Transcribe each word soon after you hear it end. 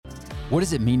What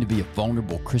does it mean to be a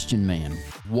vulnerable Christian man?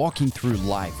 Walking through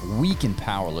life weak and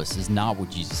powerless is not what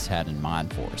Jesus had in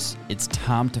mind for us. It's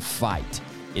time to fight.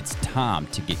 It's time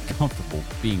to get comfortable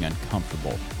being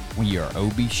uncomfortable. We are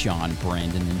Obi, Sean,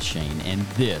 Brandon, and Shane, and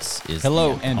this is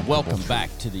Hello, The and Uncomfortable welcome Truth.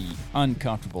 back to the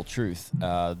Uncomfortable Truth.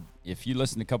 If you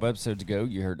listened a couple episodes ago,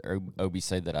 you heard Obi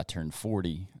say that I turned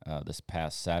 40 this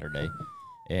past Saturday.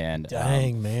 And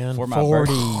Dang, man, for my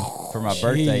 40. for my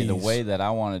birthday, the Jeez. way that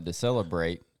I wanted to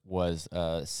celebrate was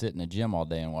sit in the gym all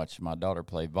day and watch my daughter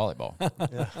play volleyball.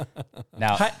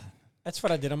 Now, That's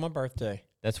what I did on my birthday.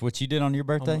 that's what you did on your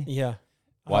birthday? Yeah.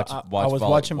 Watch I was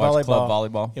watching watch volleyball. club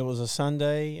volleyball. It was a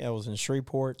Sunday. I was in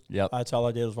Shreveport. Yep. That's all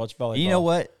I did was watch volleyball. You know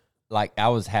what? Like, I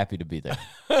was happy to be there.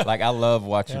 Like, I love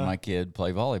watching Yeah. my kid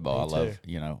play volleyball.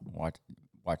 Me I love,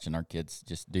 watching our kids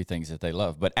just do things that they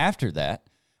love. But after that,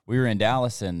 we were in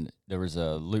Dallas, and there was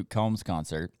a Luke Combs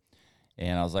concert.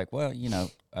 And I was like, well,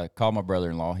 I called my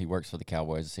brother-in-law. He works for the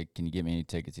Cowboys. I said, can you get me any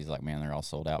tickets? He's like, man, they're all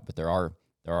sold out. But there are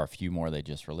a few more they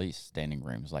just released, standing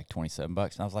rooms, like $27. And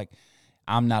I was like,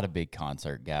 I'm not a big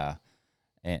concert guy.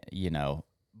 And,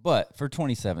 but for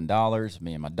 $27,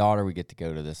 me and my daughter, we get to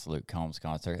go to this Luke Combs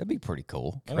concert. It'd be pretty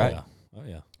cool, right? Oh,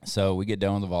 yeah. So we get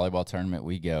done with the volleyball tournament.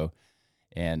 We go,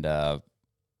 and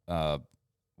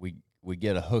we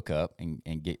get a hookup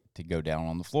and get to go down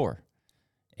on the floor,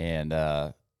 and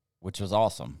which was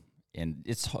awesome. And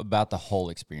it's about the whole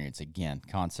experience. Again,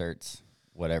 concerts,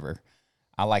 whatever.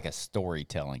 I like a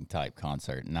storytelling type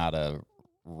concert, not a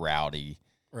rowdy.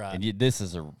 Right. And this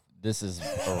is a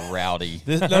rowdy.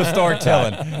 There's no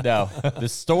storytelling. No, the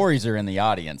stories are in the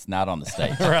audience, not on the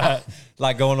stage. Right.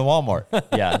 Like going to Walmart.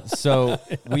 Yeah. So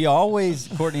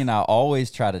Courtney and I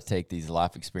always try to take these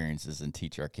life experiences and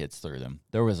teach our kids through them.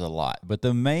 There was a lot, but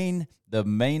the main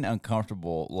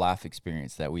uncomfortable life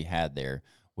experience that we had there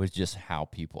was just how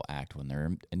people act when they're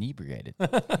inebriated.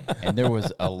 And there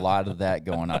was a lot of that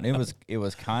going on. It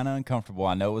was kind of uncomfortable.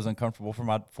 I know it was uncomfortable for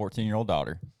my 14-year-old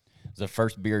daughter. It was the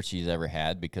first beer she's ever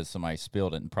had because somebody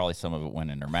spilled it, and probably some of it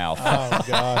went in her mouth. Oh,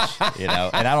 gosh. And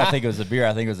I don't think it was a beer.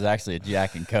 I think it was actually a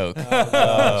Jack and Coke.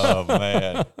 Oh,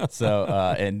 man. So,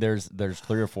 and there's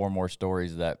 3 or 4 more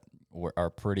stories that are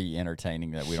pretty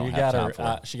entertaining that we don't have time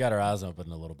for. She got her eyes open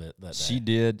a little bit that day. She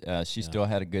did. She still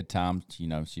had a good time.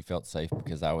 She felt safe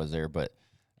because I was there, but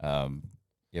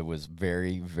it was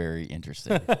very, very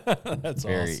interesting. That's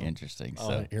Very awesome. interesting. I So,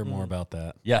 want to hear more about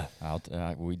that. yeah,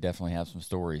 we definitely have some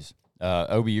stories.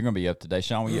 Obi, you're going to be up today.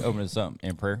 Sean, will you open us up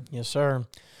in prayer? Yes, sir.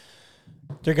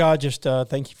 Dear God, just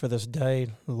thank you for this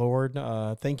day, Lord.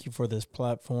 Thank you for this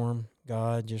platform,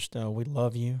 God. Just we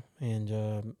love you,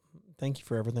 and thank you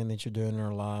for everything that you're doing in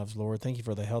our lives, Lord. Thank you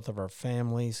for the health of our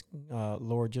families,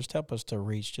 Lord. Just help us to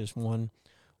reach just one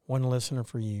listener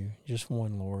for you, just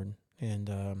one, Lord, and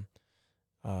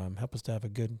help us to have a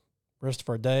good rest of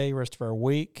our day, rest of our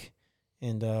week,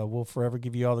 and we'll forever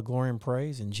give you all the glory and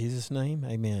praise. In Jesus' name,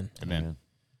 amen. Amen.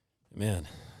 Man,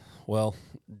 well,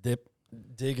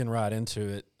 digging right into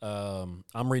it,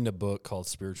 I'm reading a book called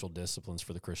Spiritual Disciplines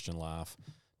for the Christian Life.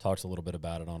 Talked a little bit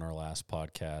about it on our last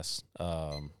podcast.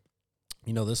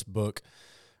 This book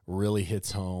really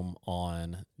hits home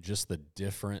on just the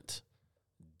different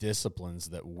disciplines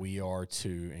that we are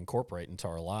to incorporate into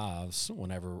our lives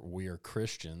whenever we are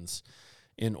Christians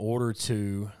in order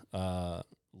to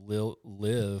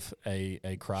live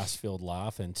a Christ-filled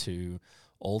life and to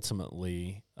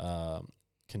ultimately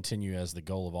continue as the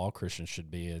goal of all Christians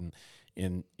should be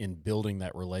in building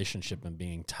that relationship and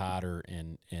being tighter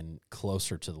and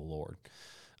closer to the Lord.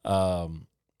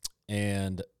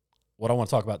 And what I want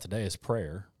to talk about today is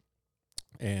prayer.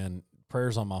 And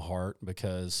prayer's on my heart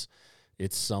because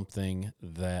it's something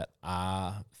that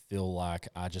I feel like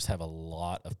I just have a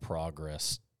lot of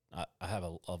progress. I have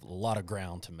a lot of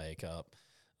ground to make up,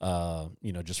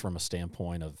 just from a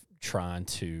standpoint of trying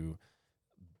to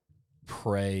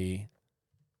pray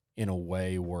in a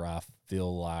way where I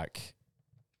feel like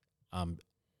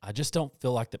I just don't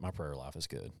feel like that my prayer life is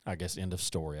good. I guess end of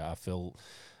story. I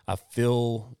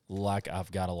feel like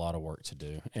I've got a lot of work to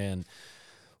do. And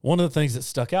one of the things that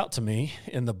stuck out to me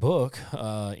in the book,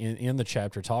 in the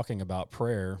chapter talking about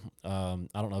prayer, I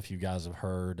don't know if you guys have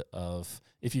heard of,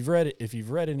 if you've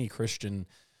read any Christian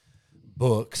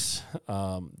books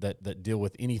that deal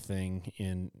with anything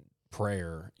in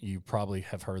prayer, you probably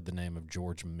have heard the name of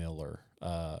George Miller.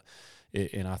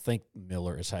 And I think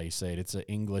Miller is how you say it. It's an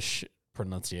English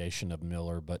pronunciation of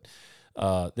Miller, but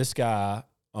this guy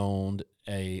owned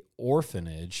a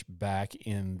orphanage back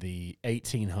in the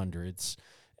 1800s,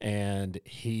 and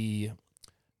he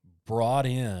brought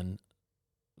in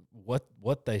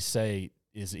what they say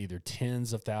is either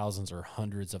tens of thousands or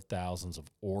hundreds of thousands of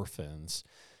orphans,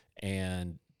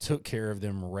 and took care of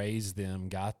them, raised them,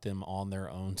 got them on their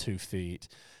own 2 feet.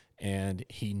 And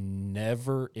he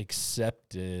never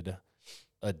accepted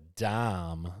a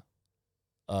dime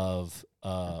of,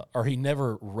 or he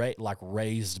never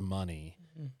raised money.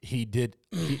 He did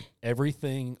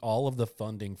everything, all of the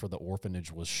funding for the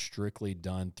orphanage was strictly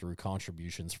done through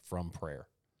contributions from prayer.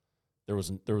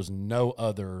 There was no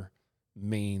other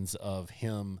means of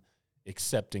him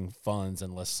accepting funds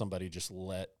unless somebody just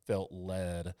felt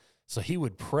led. So he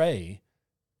would pray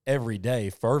every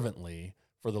day fervently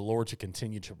for the Lord to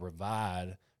continue to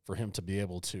provide for him to be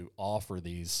able to offer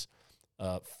these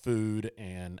food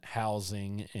and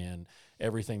housing and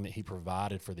everything that he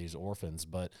provided for these orphans.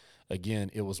 But again,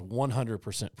 it was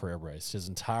 100% prayer-based. His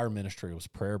entire ministry was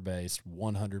prayer-based,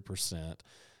 100%.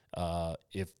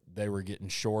 If they were getting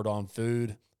short on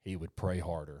food, he would pray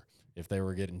harder. If they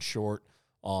were getting short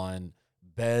on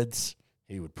beds,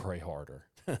 he would pray harder.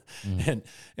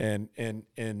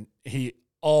 And he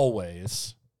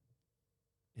always,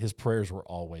 his prayers were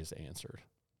always answered.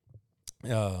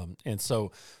 And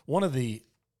so one of the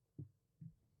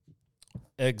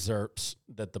excerpts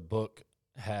that the book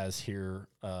has here,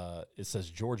 it says,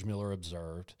 George Mueller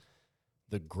observed,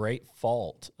 the great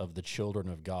fault of the children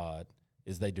of God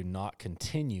is they do not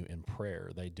continue in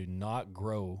prayer. They do not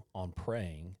grow on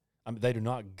praying. They do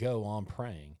not go on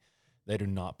praying. They do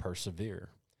not persevere.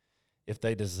 If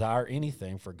they desire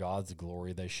anything for God's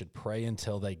glory, they should pray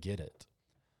until they get it.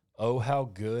 Oh, how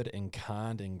good and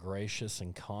kind and gracious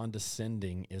and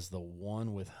condescending is the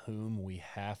one with whom we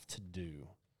have to do.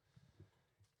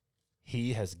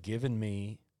 He has given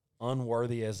me,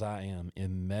 unworthy as I am,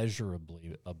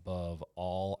 immeasurably above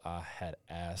all I had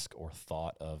asked or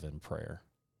thought of in prayer.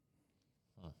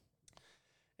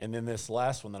 And then this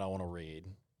last one that I want to read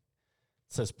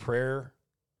says,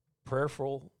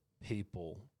 prayerful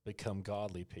people become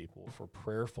godly people, for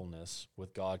prayerfulness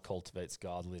with God cultivates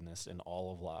godliness in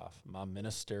all of life. My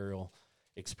ministerial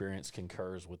experience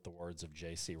concurs with the words of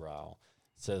J.C. Ryle.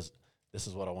 It says, this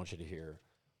is what I want you to hear.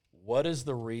 What is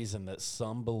the reason that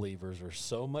some believers are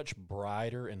so much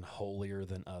brighter and holier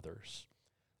than others?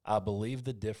 I believe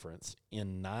the difference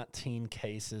in 19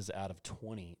 cases out of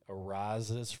 20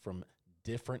 arises from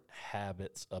different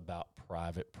habits about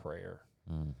private prayer.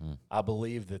 Mm-hmm. I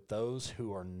believe that those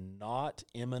who are not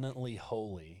eminently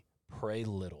holy pray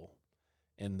little,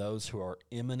 and those who are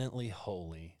eminently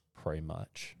holy pray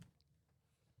much.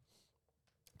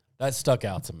 That stuck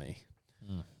out to me.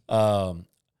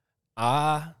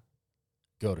 I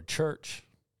go to church.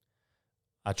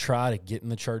 I try to get in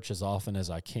the church as often as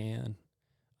I can.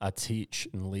 I teach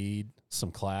and lead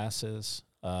some classes.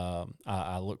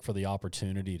 I look for the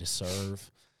opportunity to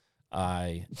serve.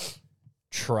 I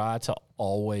try to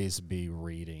always be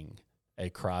reading a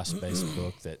Christ-based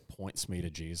book that points me to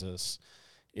Jesus.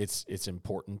 It's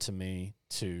important to me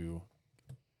to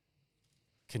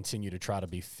continue to try to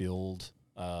be filled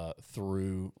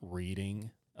through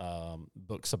reading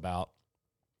books about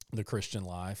the Christian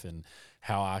life and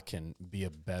how I can be a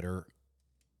better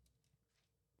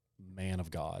man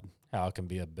of God, how I can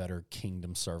be a better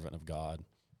kingdom servant of God.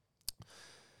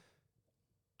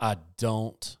 I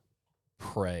don't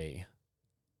pray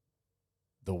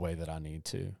the way that I need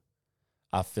to.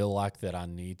 I feel like that I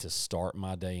need to start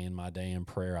my day in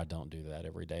prayer. I don't do that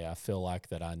every day. I feel like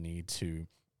that I need to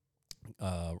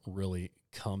really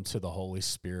come to the Holy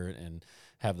Spirit and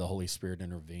have the Holy Spirit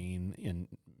intervene in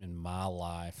my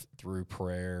life through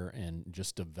prayer and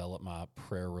just develop my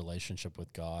prayer relationship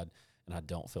with God, and I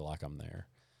don't feel like I'm there.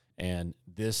 And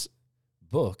this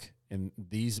book and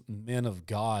these men of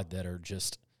God that are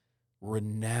just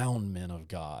renowned men of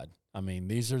God, I mean,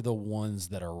 these are the ones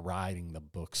that are writing the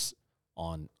books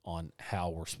on how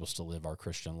we're supposed to live our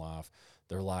Christian life.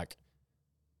 They're like,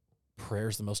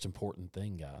 prayer's the most important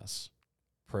thing, guys.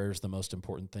 Prayer's the most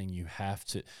important thing. You have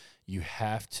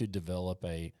to develop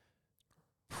a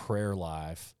prayer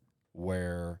life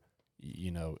where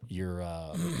you're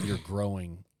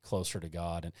growing closer to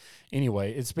God. And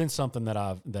anyway, it's been something that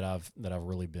I've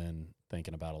really been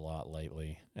thinking about a lot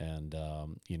lately. And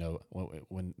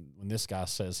when this guy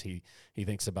says he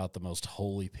thinks about the most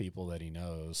holy people that he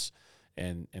knows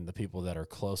and the people that are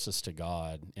closest to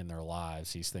God in their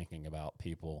lives, he's thinking about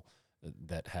people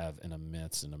that have an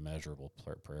immense and immeasurable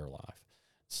prayer life.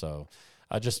 So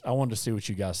I wanted to see what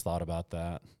you guys thought about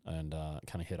that and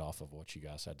kind of hit off of what you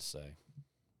guys had to say.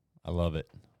 I love it.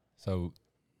 So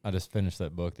I just finished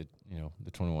that book,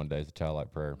 the 21 Days of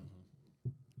Childlike Prayer.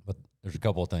 But there's a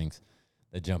couple of things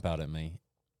that jump out at me.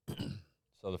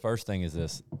 So the first thing is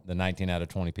this, the 19 out of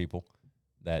 20 people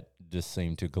that just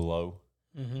seem to glow,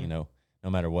 no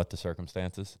matter what the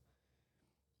circumstances.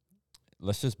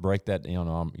 let's just break that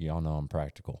down. Y'all know I'm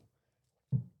practical.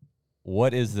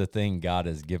 What is the thing God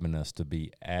has given us to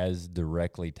be as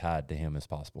directly tied to Him as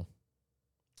possible?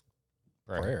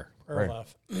 Prayer. Prayer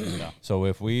life. So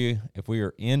if we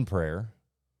are in prayer,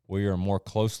 we are more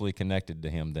closely connected to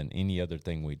Him than any other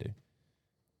thing we do.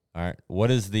 All right. What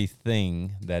is the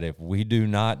thing that if we do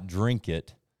not drink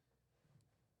it,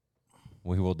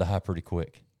 we will die pretty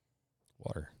quick?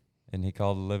 Water. Isn't He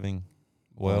called a living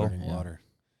well? Water. Yeah. Water.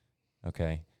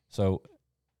 Okay. So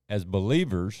as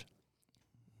believers,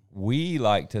 we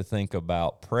like to think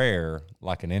about prayer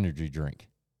like an energy drink.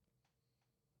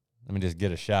 Let me just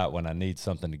get a shot when I need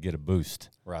something to get a boost.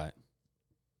 Right.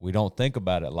 We don't think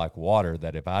about it like water,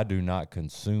 that if I do not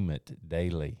consume it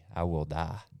daily, I will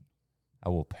die. I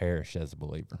will perish as a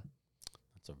believer.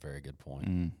 That's a very good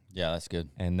point. Yeah, that's good.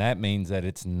 And that means that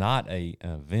it's not an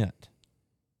event.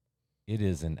 It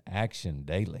is an action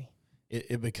daily.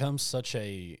 It becomes such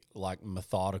a like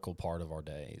methodical part of our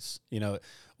days, you know,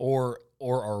 or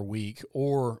our week,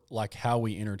 or like how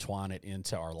we intertwine it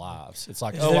into our lives. It's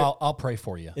like, I'll pray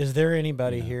for you. Is there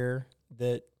anybody Yeah. here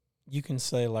that you can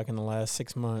say, like in the last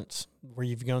 6 months, where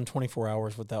you've gone 24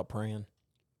 hours without praying?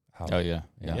 Oh, yeah.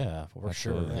 Yeah, for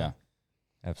sure. Absolutely. Yeah.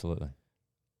 Absolutely.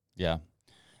 Yeah.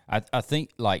 I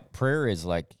think like prayer is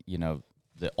like, you know,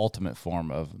 the ultimate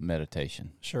form of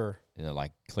meditation. Sure. You know,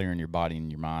 like clearing your body and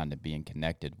your mind and being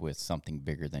connected with something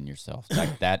bigger than yourself.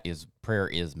 Like that is, prayer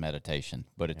is meditation,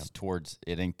 but it's towards,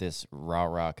 it ain't this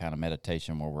rah-rah kind of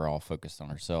meditation where we're all focused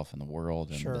on ourselves and the world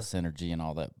and Sure. the synergy and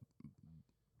all that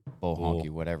bull honky,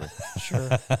 whatever. Sure.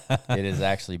 It is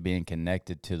actually being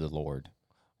connected to the Lord.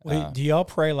 Do y'all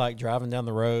pray like driving down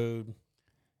the road?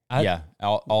 Yeah,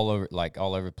 all over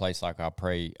the place. Like I'll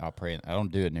pray. I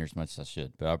don't do it near as much as I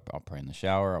should, but I'll pray in the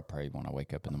shower. I'll pray when I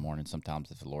wake up in the morning.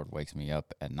 Sometimes if the Lord wakes me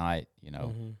up at night, you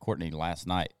know, Courtney last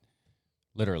night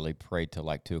literally prayed till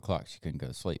like 2:00. She couldn't go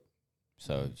to sleep,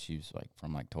 so she was like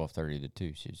from like 12:30 to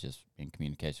 2. She was just in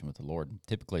communication with the Lord. And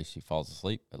typically she falls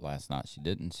asleep, but last night she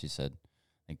didn't. She said,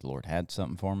 "I think the Lord had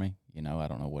something for me. You know, I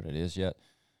don't know what it is yet,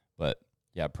 but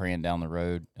yeah, praying down the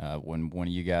road. When one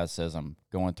of you guys says I'm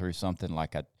going through something,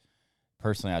 like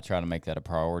Personally, I try to make that a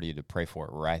priority to pray for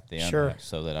it right then, Sure.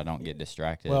 so that I don't get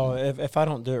distracted. Well, if I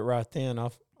don't do it right then,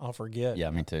 I'll forget.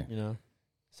 Yeah, me too. You know.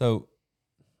 So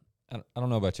I don't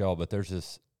know about y'all, but there's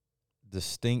this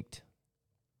distinct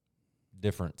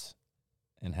difference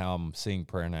in how I'm seeing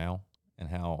prayer now and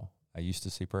how I used to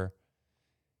see prayer.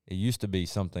 It used to be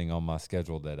something on my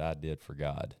schedule that I did for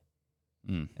God,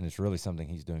 and it's really something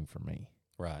He's doing for me.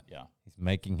 Right. Yeah. He's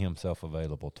making Himself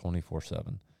available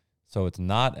 24/7. So it's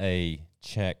not a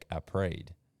check, I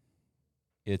prayed.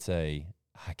 It's I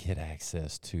get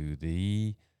access to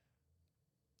the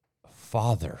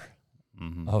Father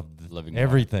of the Living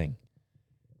everything.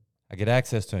 I get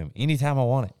access to Him anytime I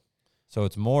want it. So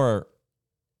it's more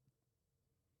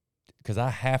because I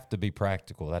have to be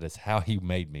practical. That is how He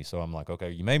made me. So I'm like,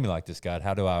 okay, you made me like this, God.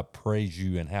 How do I praise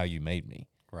you and how you made me?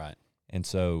 Right. And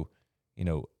so, you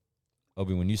know,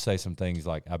 Obi, when you say some things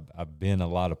like I've been a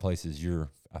lot of places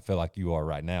I feel like you are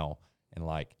right now, and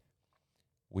like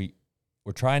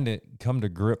we're trying to come to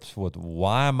grips with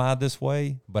why am I this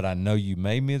way, but I know you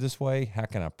made me this way. How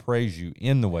can I praise you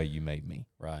in the way you made me?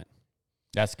 Right.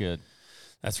 That's good.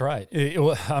 That's right.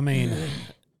 I mean,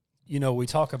 you know, we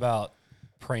talk about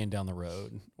praying down the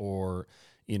road, or,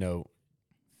 you know,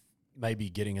 maybe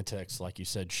getting a text, like you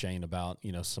said, Shane, about,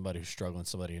 you know, somebody who's struggling,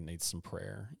 somebody who needs some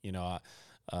prayer. You know,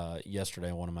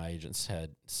 yesterday, one of my agents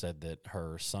had said that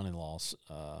her son-in-law's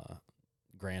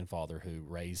grandfather, who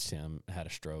raised him, had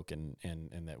a stroke, and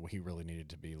that he really needed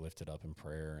to be lifted up in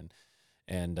prayer.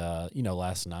 And you know,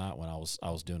 last night when I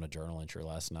was doing a journal entry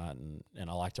last night, and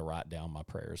I like to write down my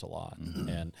prayers a lot,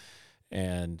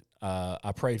 and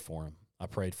I prayed for him. I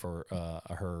prayed for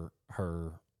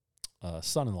her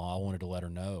son-in-law. I wanted to let her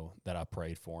know that I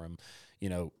prayed for him. You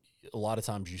know, a lot of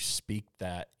times you speak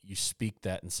that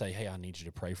and say, hey, I need you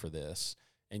to pray for this.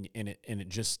 And it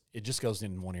just goes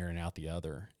in one ear and out the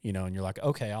other, you know, and you're like,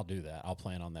 okay, I'll do that. I'll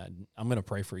plan on that. I'm going to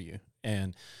pray for you.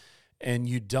 And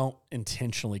you don't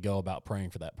intentionally go about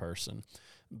praying for that person.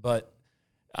 But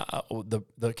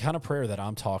the kind of prayer that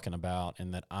I'm talking about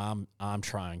and that I'm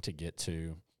trying to get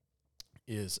to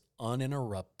is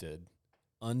uninterrupted,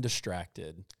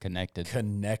 undistracted, Connected.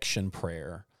 connection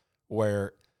prayer,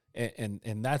 where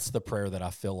and that's the prayer that I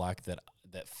feel like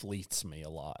that fleets me a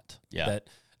lot. Yeah.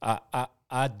 That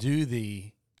I do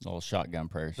the Little shotgun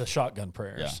prayers. shotgun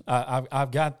prayers.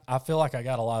 Yeah. I feel like I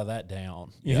got a lot of that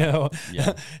down. You Yeah. know.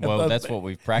 Yeah. Well, But- that's what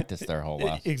we've practiced our whole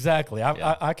life. Exactly.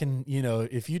 Yeah. I can, you know,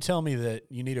 if you tell me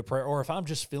that you need a prayer, or if I'm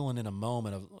just feeling in a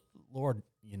moment of, Lord,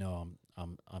 you know,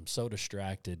 I'm so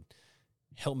distracted.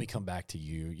 Help me come back to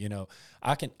you. You know,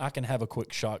 I can have a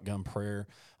quick shotgun prayer.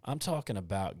 I'm talking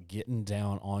about getting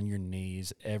down on your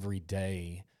knees every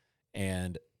day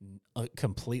and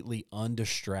completely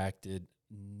undistracted.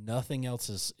 Nothing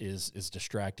else is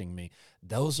distracting me.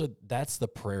 That's the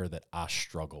prayer that I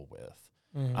struggle with.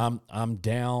 I'm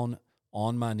down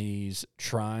on my knees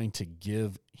trying to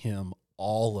give him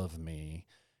all of me,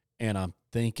 and I'm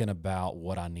thinking about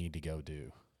what I need to go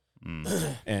do.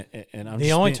 And I'm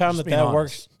the only time that honest,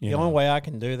 works, you the know? only way I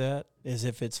can do that is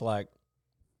if it's like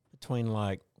between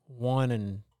like 1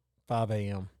 and 5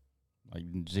 a.m. Like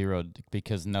zero,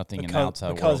 because nothing in the Because-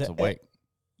 outside because world's awake.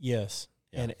 Yes.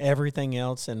 Yeah. And everything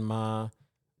else in my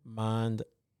mind,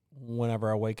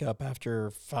 whenever I wake up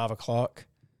after 5 o'clock,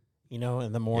 in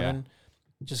the morning,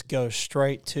 just goes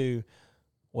straight to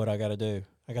what I got to do.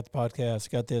 I got the podcast,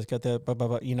 got this, got that, blah,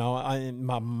 blah, blah.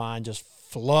 My mind just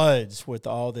floods with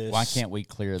all this. Why can't we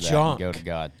clear that junk. and go to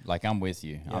God? Like, I'm with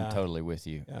you. Yeah. I'm totally with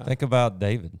you. Yeah. Think about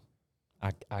David.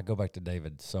 I go back to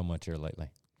David so much here lately.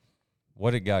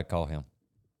 What did God call him?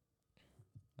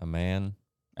 A man.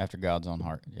 After God's own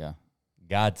heart, yeah.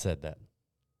 God said that.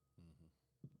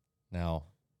 Now,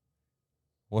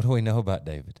 what do we know about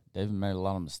David? David made a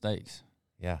lot of mistakes.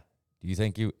 Yeah. Do you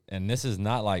think and this is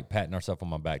not like patting ourselves on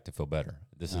my back to feel better.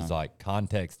 This is No. like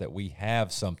context that we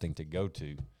have something to go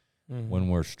to Mhm. when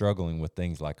we're struggling with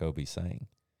things like Obi's saying.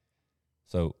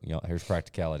 So, here's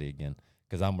practicality again,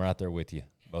 because I'm right there with you,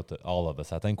 all of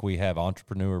us. I think we have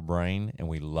entrepreneur brain, and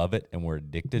we love it, and we're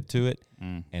addicted to it,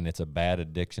 and it's a bad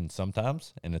addiction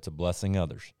sometimes, and it's a blessing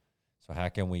others. So how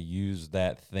can we use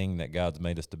that thing that God's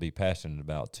made us to be passionate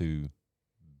about to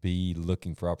be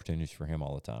looking for opportunities for him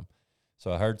all the time?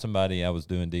 So I heard somebody, I was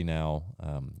doing D-Now,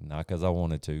 not because I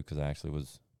wanted to, because I actually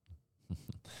was.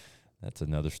 That's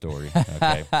another story.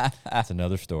 Okay. That's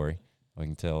another story. We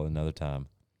can tell another time.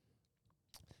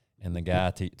 And the guy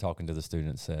talking to the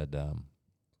student said,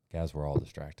 guys, we're all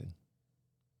distracted.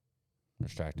 We're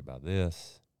distracted by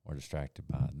this. We're distracted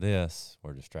by this.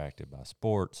 We're distracted by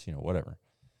sports, whatever.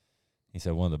 He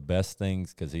said one of the best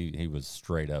things, because he was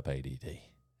straight up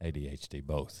ADHD,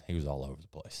 both. He was all over the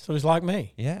place. So he's like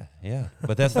me. Yeah.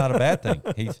 But that's not a bad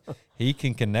thing. He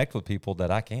can connect with people that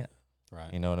I can't.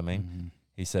 Right. You know what I mean? Mm-hmm.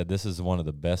 He said this is one of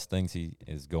the best things he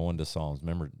is going to Psalms.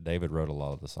 Remember, David wrote a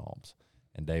lot of the Psalms.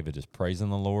 And David is praising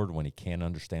the Lord when he can't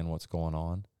understand what's going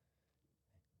on.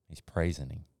 He's praising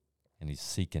him, and he's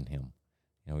seeking him.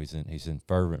 He's in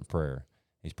fervent prayer.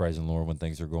 He's praising the Lord when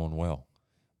things are going well.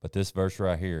 But this verse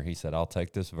right here, he said, I'll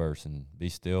take this verse and be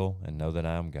still and know that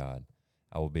I am God.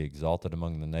 I will be exalted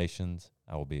among the nations.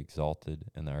 I will be exalted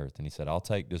in the earth. And he said, I'll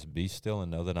take this be still and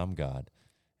know that I'm God.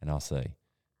 And I'll say,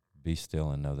 be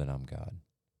still and know that I'm God.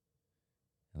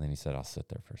 And then he said, I'll sit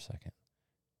there for a second.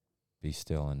 Be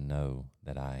still and know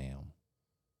that I am.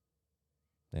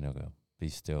 Then he'll go, be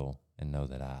still and know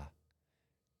that I.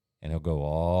 And he'll go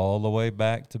all the way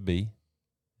back to be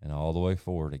and all the way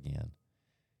forward again.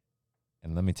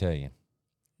 And let me tell you,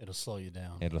 It'll slow you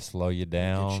down. it'll slow you Get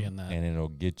down you in that. and it'll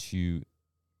get you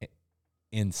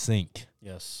in sync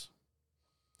Yes.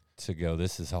 to go,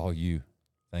 this is all you.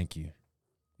 Thank you.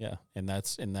 Yeah. And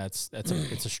it's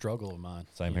a struggle of mine.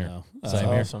 Same you here. know? That's Same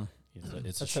here. awesome. It's a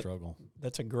That's a- struggle.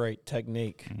 That's a great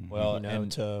technique. Well,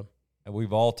 And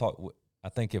we've all talked. I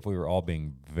think if we were all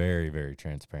being very, very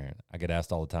transparent, I get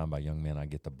asked all the time by young men. I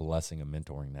get the blessing of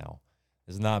mentoring now.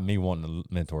 It's not me wanting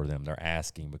to mentor them. They're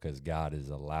asking because God is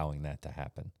allowing that to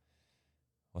happen.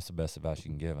 What's the best advice you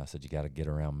can give? I said, you got to get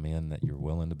around men that you're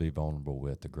willing to be vulnerable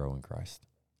with to grow in Christ.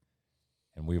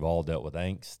 And we've all dealt with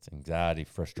angst, anxiety,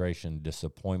 frustration,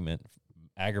 disappointment,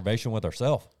 aggravation with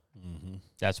ourselves. Mm-hmm.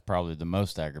 That's probably the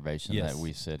most aggravation Yes. that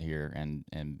we sit here and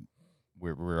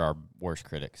we're our worst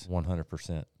critics.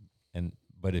 100%.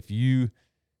 But if you,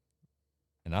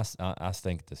 and I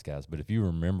think this, guys, but if you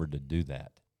remember to do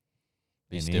that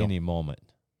Be in still. any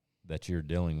moment that you're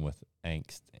dealing with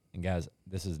angst, and guys,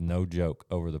 this is no joke.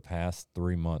 Over the past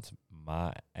 3 months,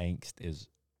 my angst is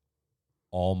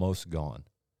almost gone.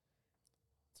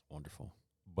 It's wonderful.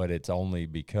 But it's only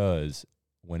because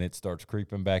when it starts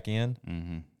creeping back in,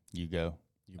 Mm-hmm. You go.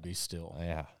 You be still.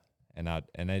 yeah, and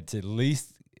it's at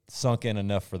least sunk in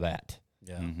enough for that,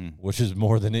 Yeah. Mm-hmm. which is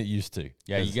more than it used to.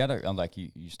 Yeah, you 'Cause- gotta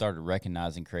you started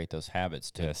recognizing, create those habits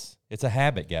too. Yes, it's a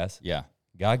habit, guys. Yeah.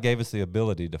 God gave us the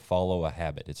ability to follow a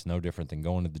habit. It's no different than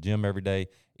going to the gym every day,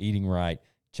 eating right,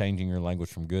 changing your language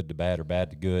from good to bad or bad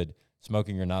to good,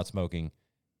 smoking or not smoking.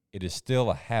 It is still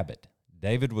a habit.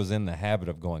 David was in the habit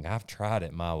of going, I've tried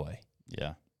it my way.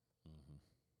 Yeah.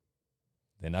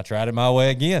 Then I tried it my way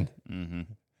again. Mm-hmm.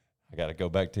 I got to go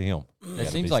back to him. It Gotta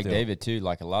seems be like still. David too.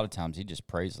 Like a lot of times he just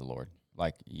praised the Lord.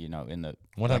 Like, you know, in the,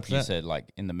 100%. like you said,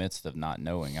 like in the midst of not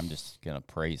knowing, I'm just going to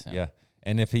praise him. Yeah.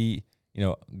 And if he, you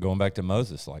know, going back to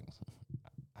Moses, like,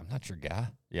 I'm not your guy.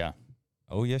 Yeah.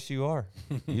 Oh, yes, you are.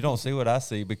 You don't see what I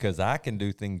see because I can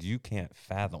do things you can't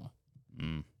fathom.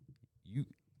 Mm.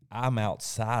 I'm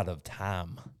outside of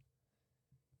time.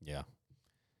 Yeah.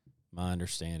 My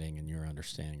understanding and your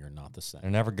understanding are not the same.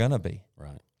 They're never going to be.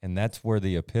 Right. And that's where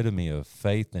the epitome of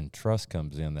faith and trust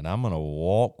comes in, that I'm going to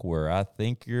walk where I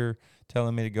think you're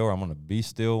telling me to go, or I'm going to be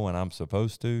still when I'm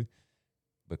supposed to,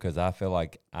 because I feel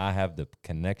like I have the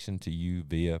connection to you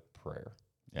via prayer.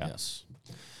 Yeah. Yes.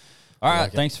 All I right.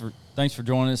 like it. Thanks for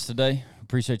joining us today.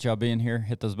 Appreciate y'all being here.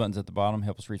 Hit those buttons at the bottom.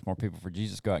 Help us reach more people for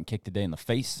Jesus. Go out and kick the day in the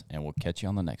face, and we'll catch you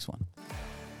on the next one.